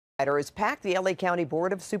Firefighters packed the LA County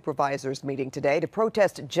Board of Supervisors meeting today to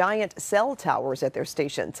protest giant cell towers at their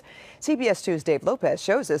stations. CBS 2's Dave Lopez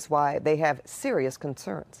shows us why they have serious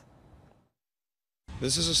concerns.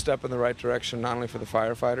 This is a step in the right direction, not only for the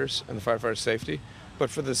firefighters and the firefighters' safety, but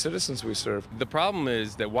for the citizens we serve. The problem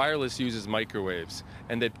is that wireless uses microwaves,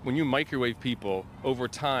 and that when you microwave people, over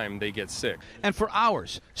time they get sick. And for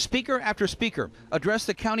hours, speaker after speaker addressed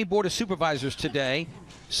the County Board of Supervisors today,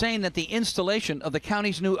 saying that the installation of the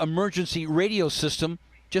county's new emergency radio system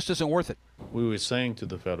just isn't worth it. We were saying to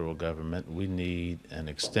the federal government we need an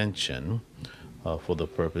extension for the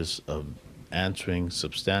purpose of answering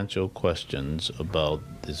substantial questions about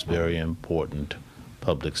this very important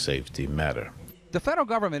public safety matter. The federal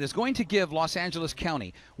government is going to give Los Angeles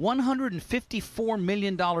County $154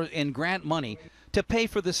 million in grant money to pay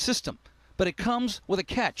for the system, but it comes with a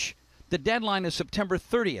catch. The deadline is September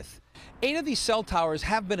 30th. 8 of these cell towers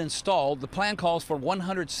have been installed. The plan calls for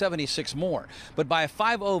 176 more. But by a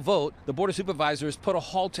 5-0 vote, the Board of Supervisors put a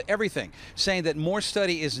halt to everything, saying that more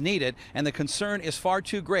study is needed and the concern is far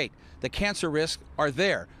too great. The cancer risks are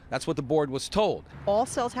there. That's what the board was told. All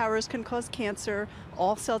cell towers can cause cancer.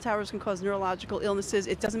 All cell towers can cause neurological illnesses.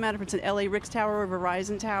 It doesn't matter if it's an LA Ricks tower or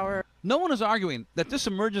Verizon tower. No one is arguing that this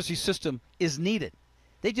emergency system is needed.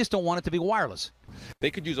 They just don't want it to be wireless.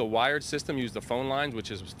 They could use a wired system, use the phone lines,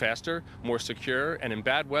 which is faster, more secure, and in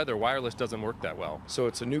bad weather, wireless doesn't work that well. So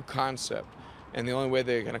it's a new concept, and the only way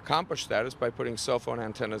they can accomplish that is by putting cell phone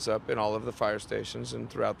antennas up in all of the fire stations and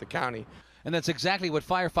throughout the county. And that's exactly what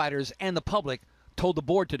firefighters and the public told the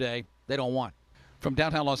board today they don't want. From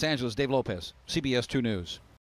downtown Los Angeles, Dave Lopez, CBS 2 News.